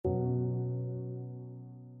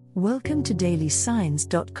Welcome to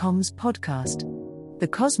dailysigns.com's podcast. The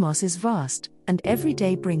cosmos is vast, and every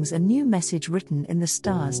day brings a new message written in the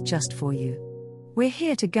stars just for you. We're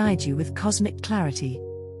here to guide you with cosmic clarity.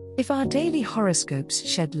 If our daily horoscopes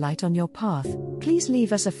shed light on your path, please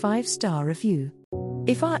leave us a 5-star review.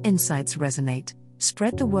 If our insights resonate,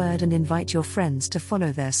 spread the word and invite your friends to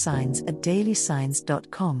follow their signs at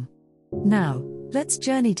dailysigns.com. Now, let's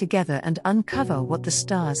journey together and uncover what the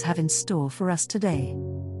stars have in store for us today.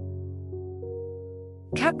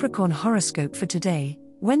 Capricorn horoscope for today,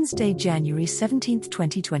 Wednesday, January 17,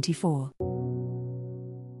 2024.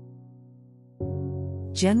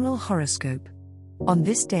 General horoscope. On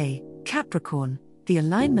this day, Capricorn, the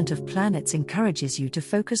alignment of planets encourages you to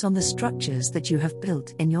focus on the structures that you have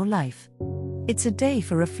built in your life. It's a day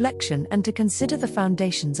for reflection and to consider the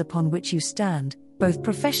foundations upon which you stand, both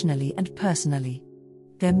professionally and personally.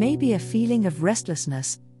 There may be a feeling of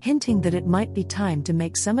restlessness, hinting that it might be time to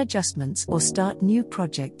make some adjustments or start new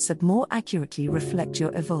projects that more accurately reflect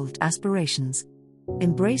your evolved aspirations.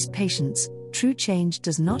 Embrace patience, true change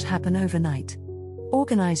does not happen overnight.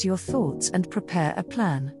 Organize your thoughts and prepare a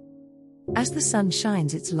plan. As the sun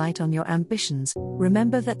shines its light on your ambitions,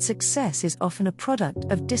 remember that success is often a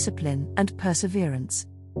product of discipline and perseverance.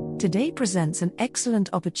 Today presents an excellent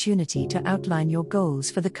opportunity to outline your goals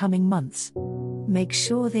for the coming months. Make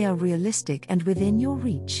sure they are realistic and within your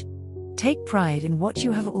reach. Take pride in what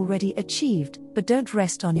you have already achieved, but don't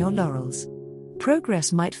rest on your laurels.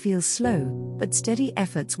 Progress might feel slow, but steady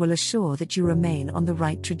efforts will assure that you remain on the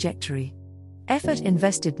right trajectory. Effort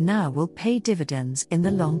invested now will pay dividends in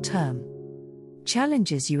the long term.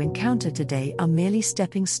 Challenges you encounter today are merely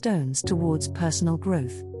stepping stones towards personal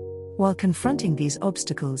growth. While confronting these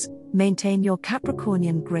obstacles, maintain your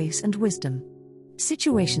Capricornian grace and wisdom.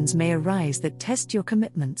 Situations may arise that test your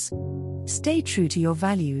commitments. Stay true to your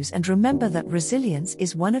values and remember that resilience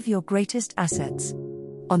is one of your greatest assets.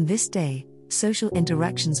 On this day, social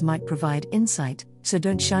interactions might provide insight, so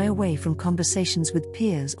don't shy away from conversations with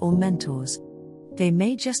peers or mentors. They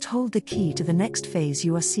may just hold the key to the next phase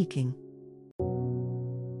you are seeking.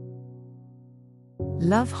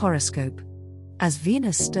 Love horoscope. As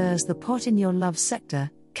Venus stirs the pot in your love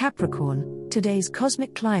sector, Capricorn, today's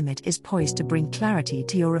cosmic climate is poised to bring clarity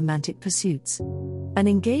to your romantic pursuits. An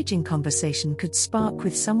engaging conversation could spark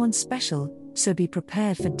with someone special, so be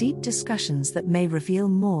prepared for deep discussions that may reveal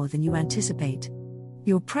more than you anticipate.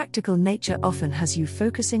 Your practical nature often has you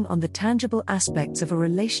focusing on the tangible aspects of a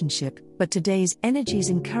relationship, but today's energies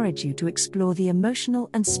encourage you to explore the emotional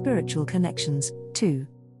and spiritual connections, too.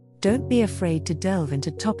 Don't be afraid to delve into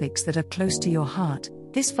topics that are close to your heart.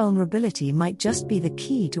 This vulnerability might just be the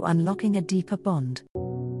key to unlocking a deeper bond.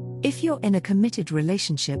 If you're in a committed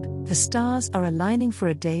relationship, the stars are aligning for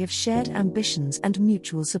a day of shared ambitions and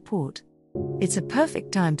mutual support. It's a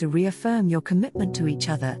perfect time to reaffirm your commitment to each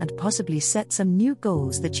other and possibly set some new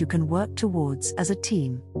goals that you can work towards as a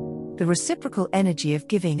team. The reciprocal energy of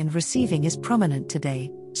giving and receiving is prominent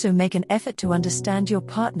today, so make an effort to understand your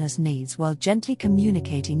partner's needs while gently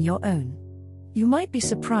communicating your own. You might be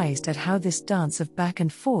surprised at how this dance of back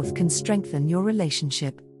and forth can strengthen your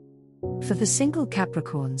relationship. For the single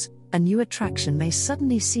Capricorns, a new attraction may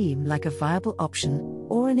suddenly seem like a viable option,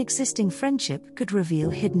 or an existing friendship could reveal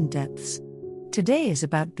hidden depths. Today is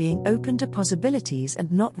about being open to possibilities and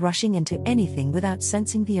not rushing into anything without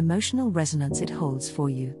sensing the emotional resonance it holds for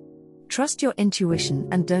you. Trust your intuition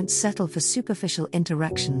and don't settle for superficial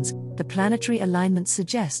interactions. The planetary alignment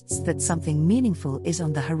suggests that something meaningful is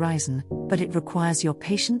on the horizon, but it requires your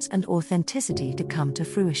patience and authenticity to come to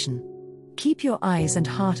fruition. Keep your eyes and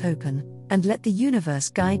heart open, and let the universe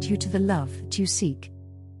guide you to the love that you seek.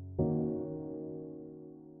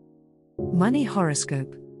 Money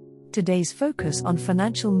horoscope. Today's focus on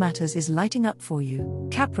financial matters is lighting up for you,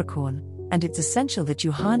 Capricorn, and it's essential that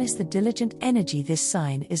you harness the diligent energy this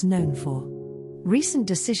sign is known for. Recent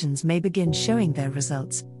decisions may begin showing their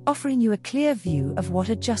results, offering you a clear view of what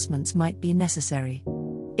adjustments might be necessary.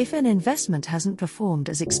 If an investment hasn't performed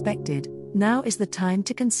as expected, now is the time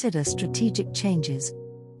to consider strategic changes.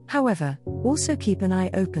 However, also keep an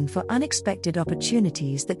eye open for unexpected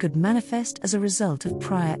opportunities that could manifest as a result of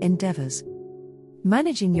prior endeavors.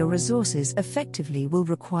 Managing your resources effectively will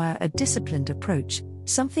require a disciplined approach,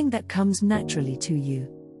 something that comes naturally to you.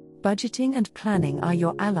 Budgeting and planning are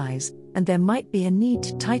your allies, and there might be a need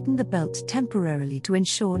to tighten the belt temporarily to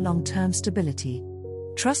ensure long-term stability.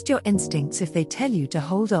 Trust your instincts if they tell you to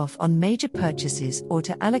hold off on major purchases or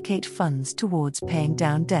to allocate funds towards paying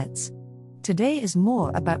down debts. Today is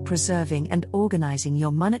more about preserving and organizing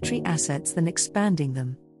your monetary assets than expanding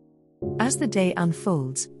them. As the day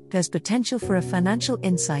unfolds, there's potential for a financial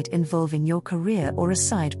insight involving your career or a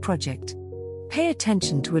side project. Pay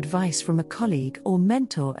attention to advice from a colleague or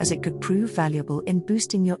mentor, as it could prove valuable in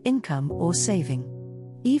boosting your income or saving.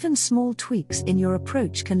 Even small tweaks in your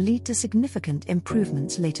approach can lead to significant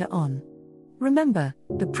improvements later on. Remember,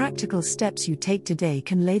 the practical steps you take today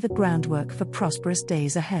can lay the groundwork for prosperous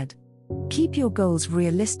days ahead. Keep your goals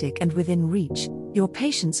realistic and within reach. Your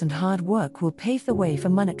patience and hard work will pave the way for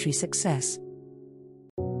monetary success.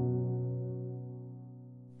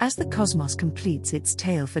 As the cosmos completes its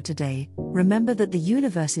tale for today, remember that the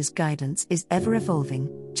universe's guidance is ever evolving,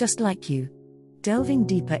 just like you. Delving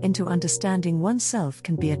deeper into understanding oneself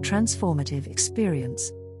can be a transformative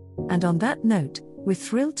experience. And on that note, we're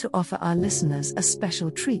thrilled to offer our listeners a special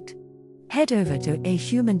treat. Head over to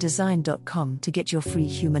ahumandesign.com to get your free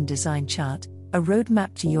human design chart, a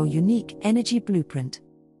roadmap to your unique energy blueprint.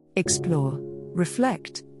 Explore,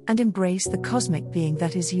 reflect, and embrace the cosmic being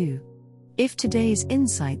that is you. If today's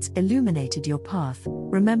insights illuminated your path,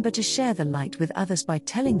 remember to share the light with others by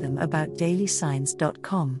telling them about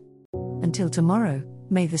dailysigns.com. Until tomorrow,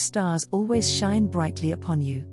 may the stars always shine brightly upon you.